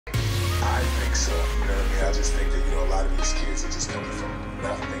think so. You know what I mean? I just think that, you know, a lot of these kids are just coming from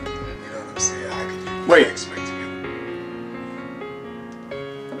nothing. You know what I'm saying? How could you expect to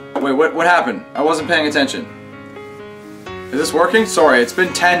get... Wait, what happened? I wasn't paying attention. Is this working? Sorry, it's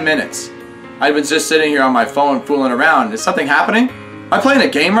been 10 minutes. I've been just sitting here on my phone fooling around. Is something happening? Am I playing a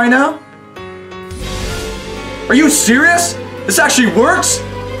game right now? Are you serious? This actually works?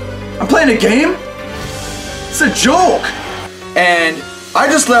 I'm playing a game? It's a joke. And I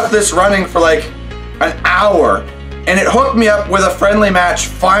just left this running for like an hour and it hooked me up with a friendly match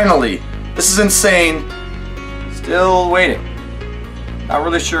finally. This is insane. Still waiting. Not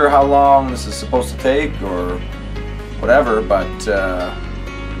really sure how long this is supposed to take or whatever, but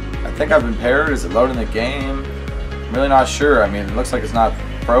I think I've been paired. Is it loading the game? I'm really not sure. I mean, it looks like it's not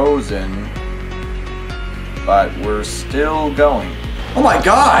frozen, but we're still going. Oh my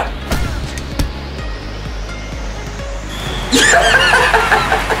god! Yes!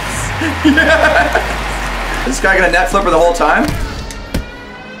 Yes! This guy gonna net flipper the whole time?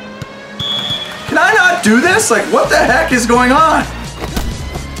 Can I not do this? Like, what the heck is going on?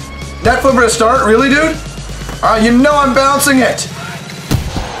 Net flipper to start? Really, dude? You know I'm bouncing it!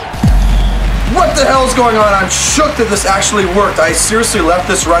 What the hell's going on? I'm shook that this actually worked. I seriously left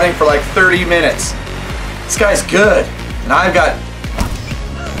this running for like 30 minutes. This guy's good. And I've got...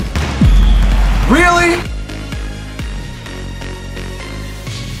 Really?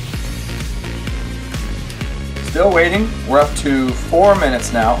 Still waiting. We're up to 4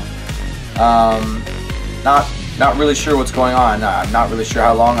 minutes now. Not really sure what's going on. I'm not really sure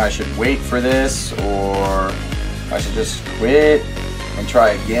how long I should wait for this, or I should just quit and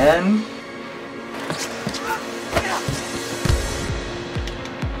try again.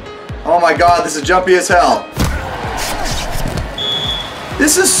 Oh my god, this is jumpy as hell.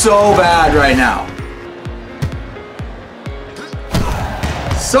 This is so bad right now.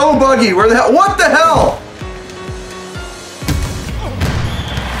 So buggy. Where the hell? What the hell?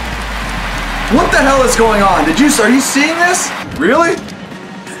 What the hell is going on? Are you seeing this? Really?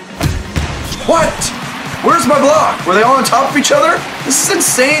 What? Where's my block? Were they all on top of each other? This is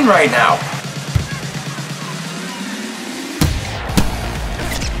insane right now.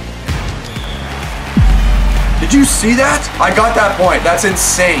 Did you see that? I got that point. That's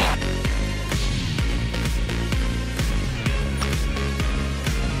insane.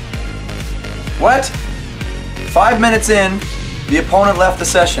 What? 5 minutes in, the opponent left the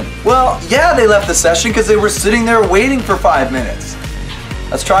session. Well, yeah, they left the session because they were sitting there waiting for 5 minutes.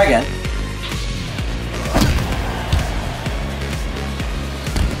 Let's try again.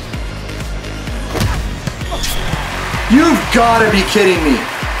 You've got to be kidding me.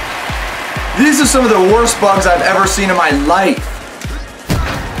 These are some of the worst bugs I've ever seen in my life.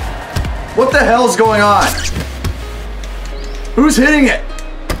 What the hell's going on? Who's hitting it?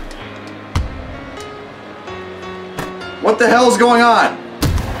 What the hell's going on?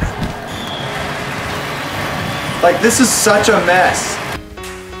 Like, this is such a mess.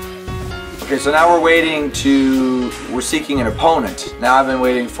 Okay, so now we're seeking an opponent. Now I've been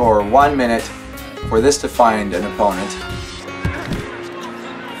waiting for 1 minute for this to find an opponent.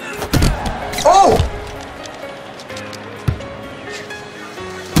 Oh!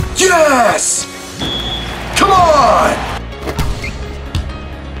 Yes! Come on!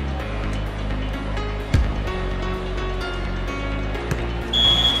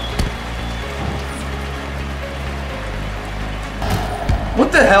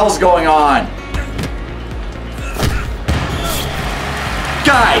 What the hell's going on?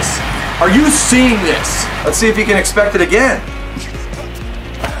 Guys, are you seeing this? Let's see if you can expect it again.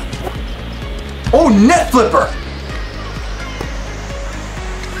 Oh, net flipper!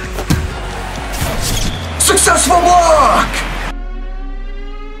 Successful block!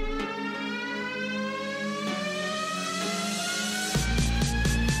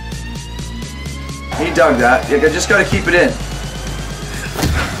 He dug that. I just gotta keep it in.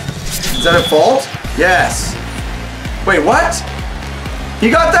 Is that a fault? Yes. Wait, what? He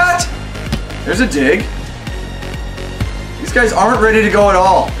got that? There's a dig. These guys aren't ready to go at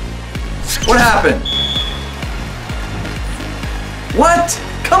all. What happened? What?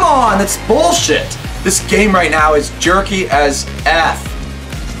 Come on, that's bullshit. This game right now is jerky as F.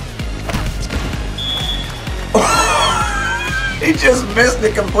 He just missed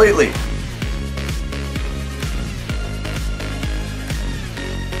it completely.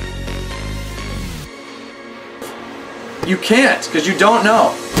 You can't, because you don't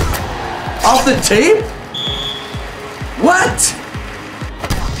know. Off the tape? What?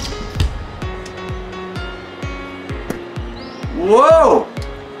 Whoa!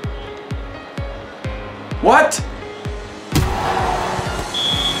 What?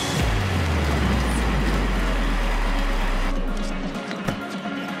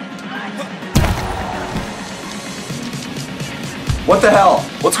 What the hell?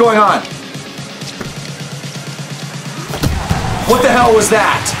 What's going on? What the hell was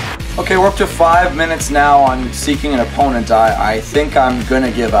that? Okay, we're up to 5 minutes now on seeking an opponent. I think I'm gonna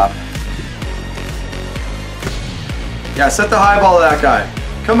give up. Yeah, set the high ball to that guy.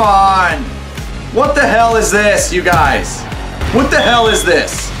 Come on! What the hell is this, you guys? What the hell is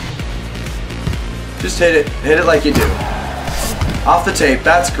this? Just hit it. Hit it like you do. Off the tape,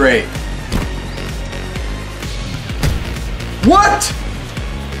 that's great. What?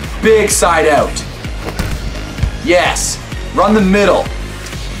 Big side out. Yes. Run the middle.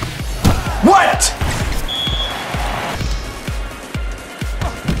 What?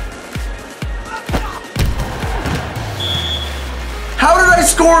 How did I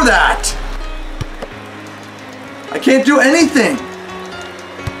score that? I can't do anything.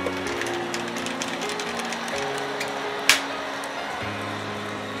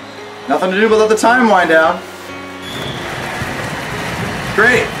 Nothing to do but let the time wind down.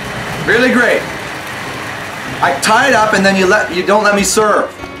 Great. Really great. I tie it up and then you don't let me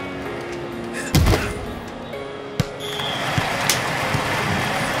serve.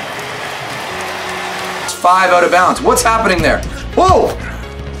 It's 5 out of bounds. What's happening there? Whoa!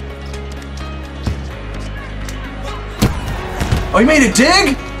 Oh, you made a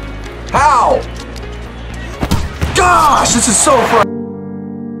dig? How? Gosh, this is so frustrating.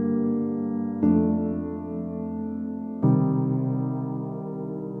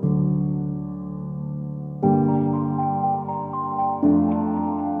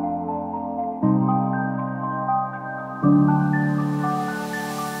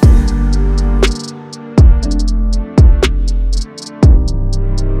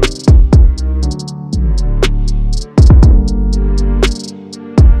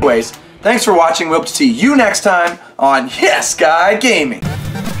 Anyways, thanks for watching. We hope to see you next time on Yes Guy Gaming.